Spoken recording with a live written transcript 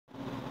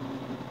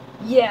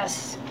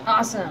Yes,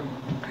 awesome.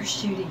 We're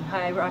shooting.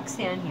 Hi,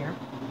 Roxanne here.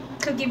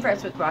 Cooking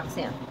Friends with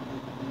Roxanne.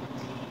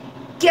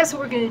 Guess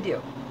what we're going to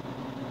do?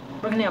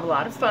 We're going to have a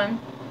lot of fun.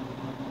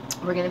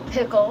 We're going to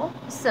pickle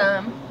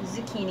some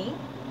zucchini.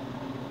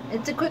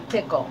 It's a quick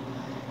pickle.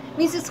 It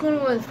means it's going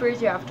to go in the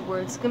fridge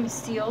afterwards. It's going to be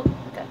sealed.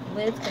 Got the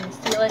lid. It's going to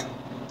seal it.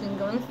 It's going to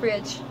go in the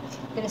fridge. It's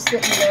going to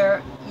sit in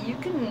there. You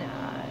can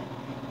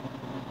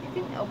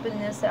open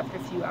this after a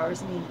few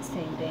hours and eat it the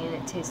same day, and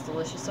it tastes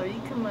delicious. Or you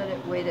can let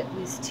it wait at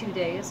least 2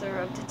 days or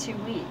up to 2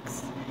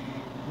 weeks.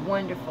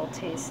 Wonderful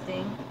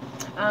tasting.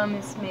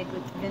 It's made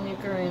with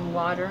vinegar and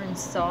water and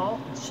salt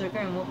and sugar,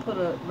 and we'll put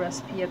a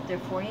recipe up there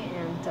for you,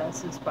 and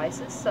some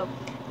spices. So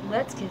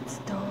let's get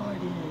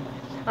started.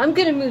 I'm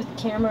going to move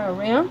the camera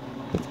around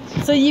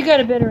so you got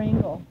a better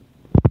angle.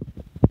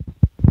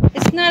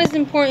 It's not as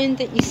important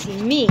that you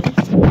see me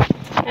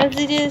as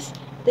it is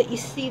that you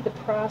see the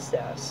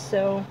process.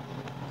 So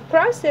the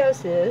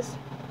process is,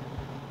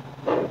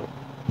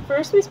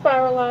 first we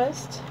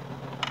spiralized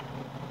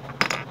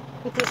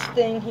with this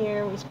thing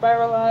here. We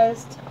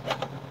spiralized.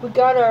 We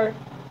got our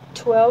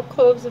 12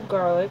 cloves of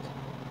garlic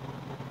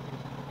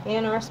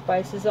and our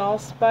spices,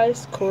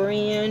 allspice,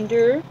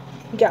 coriander.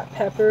 We got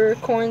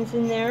peppercorns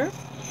in there,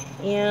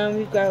 and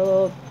we've got a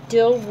little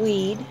dill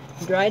weed,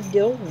 dried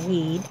dill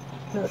weed.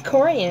 Now the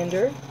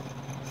coriander,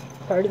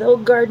 part of the whole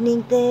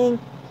gardening thing.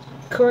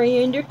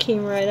 Coriander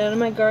came right out of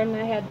my garden.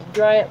 I had to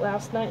dry it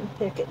last night and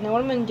pick it. Now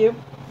what I'm going to do,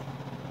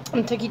 I'm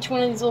going to take each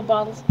one of these little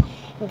bottles.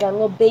 We got a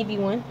little baby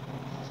one.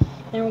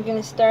 And we're going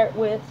to start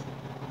with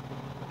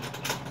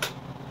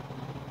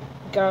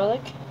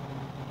garlic.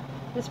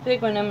 This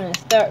big one, I'm going to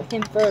start with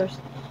him first.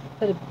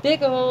 Put a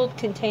big old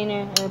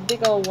container or a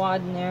big old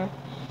wad in there.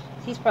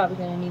 He's probably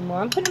going to need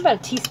more. I'm putting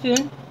about a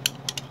teaspoon.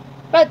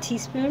 About a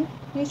teaspoon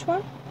in each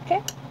one.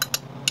 Okay?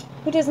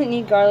 Who doesn't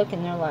need garlic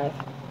in their life?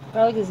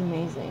 Garlic is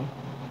amazing.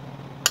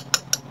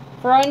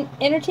 For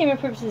entertainment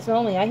purposes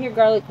only, I hear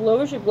garlic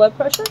lowers your blood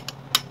pressure.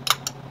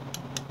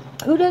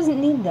 Who doesn't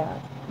need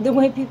that? The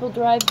way people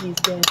drive these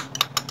days.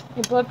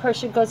 Your blood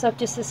pressure goes up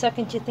just the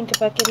second you think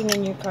about getting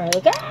in your car.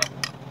 Like, ah!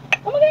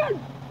 Oh my god!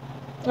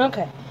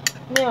 Okay.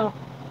 Now,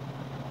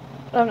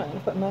 I'm not going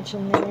to put much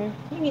in there.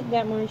 You can get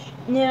that much.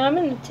 Now, I'm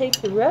going to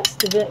take the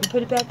rest of it and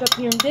put it back up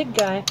here in Big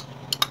Guy.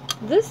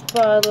 This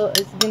bottle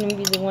is going to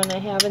be the one I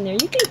have in there.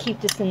 You can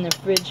keep this in the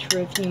fridge for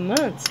a few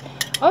months.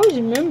 Always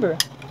remember,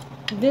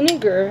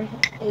 vinegar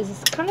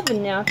is kind of a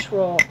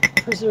natural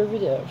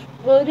preservative.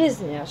 Well, it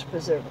is a natural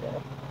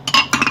preservative.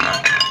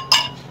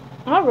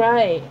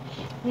 Alright.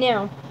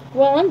 Now,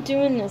 while I'm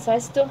doing this, I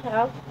still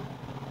have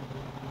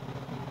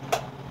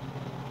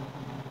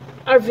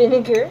our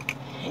vinegar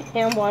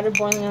and water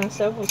boiling on the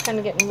stove. We're kind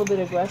of getting a little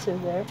bit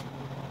aggressive there.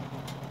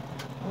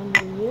 A little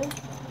bit of you.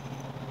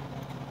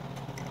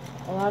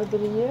 A lot of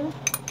bit of you.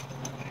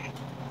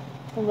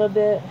 A little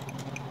bit.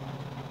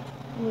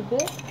 A little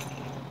bit.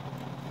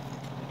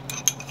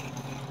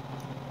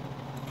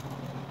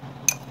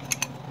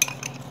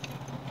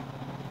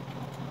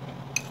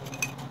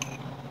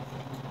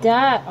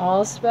 That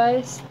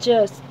allspice,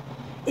 just,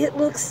 it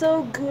looks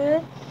so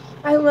good.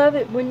 I love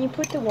it when you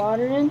put the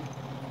water in.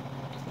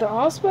 The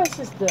allspice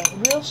is the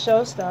real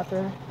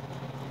showstopper.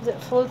 It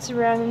floats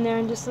around in there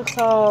and just looks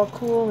all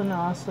cool and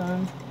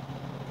awesome.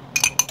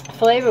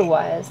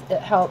 Flavor-wise, it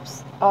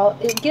helps.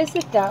 It gives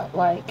it that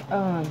like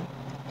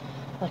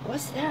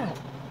what's that?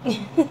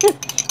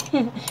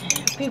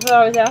 People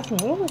always ask me,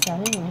 what was that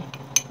anyway?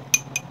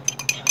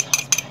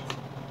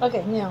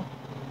 Okay, now,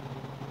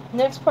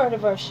 next part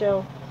of our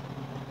show.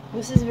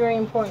 This is very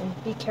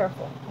important. Be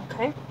careful,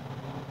 okay?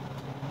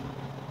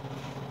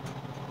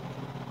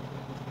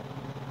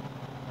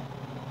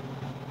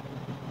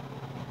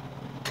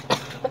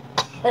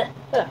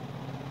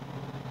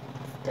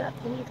 Stop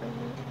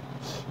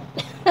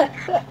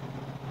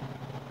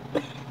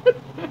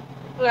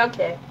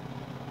Okay.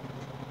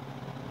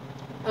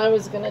 I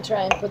was going to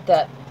try and put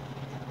that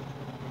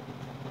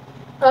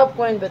up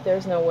one, but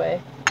there's no way.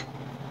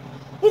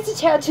 It's a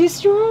tad too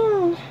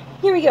strong.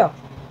 Here we go.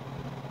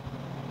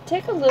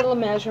 Take a little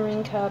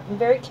measuring cup and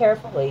very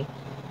carefully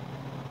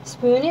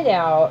spoon it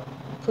out,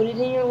 put it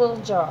in your little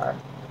jar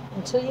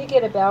until you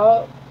get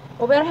about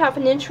half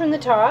an inch from the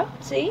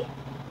top. See?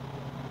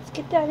 Let's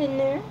get that in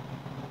there.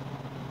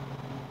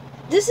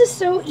 This is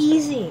so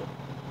easy.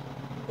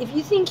 If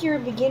you think you're a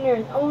beginner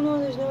and, oh no,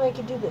 there's no way I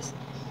could do this,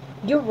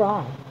 you're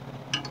wrong.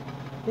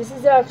 This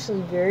is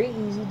actually very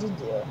easy to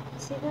do.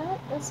 See that?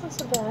 That's not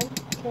so bad.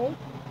 Okay?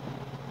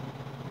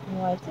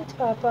 Wipe the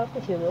top off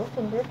with your little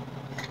finger.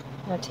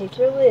 Now take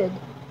your lid,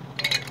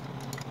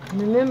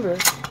 and remember,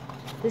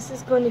 this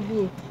is going to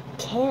be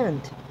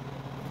canned,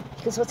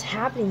 because what's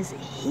happening is the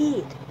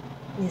heat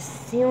is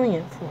sealing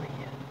it for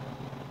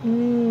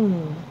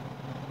you.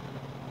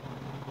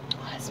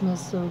 Oh, it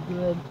smells so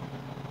good.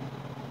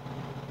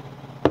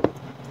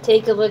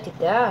 Take a look at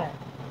that.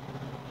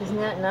 Isn't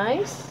that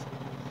nice?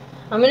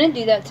 I'm going to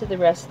do that to the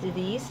rest of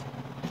these.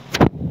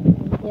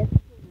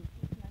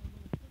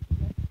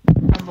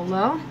 Down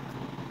below.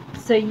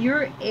 So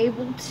you're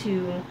able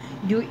to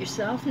do it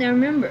yourself. Now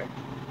remember,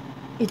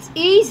 It's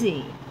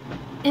easy,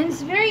 and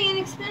it's very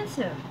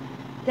inexpensive.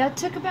 That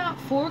took about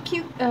 4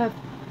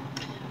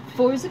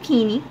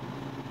 zucchini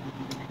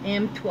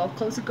and 12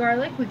 cloves of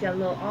garlic. We got a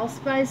little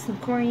allspice, some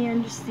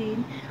coriander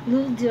seed, a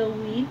little dill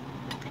weed,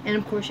 and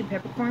of course your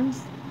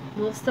peppercorns, a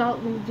little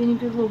salt, a little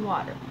vinegar, a little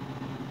water.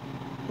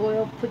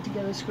 Boil, put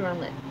together, screw on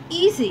lid.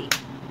 Easy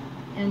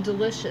and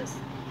delicious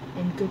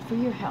and good for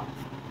your health.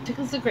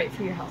 Pickles are great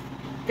for your health,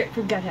 great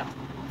for gut health,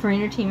 for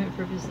entertainment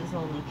purposes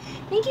only.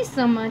 Thank you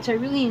so much. I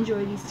really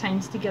enjoy these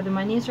times together.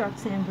 My name is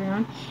Roxanne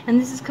Brown, and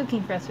this is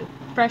Cooking Fresh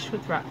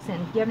with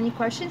Roxanne. If you have any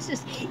questions,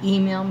 just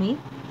email me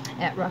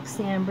at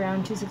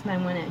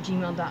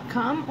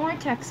roxannebrown2691@gmail.com or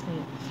text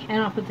me,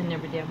 and I'll put the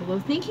number down below.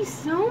 Thank you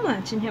so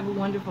much, and have a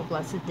wonderful,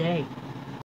 blessed day.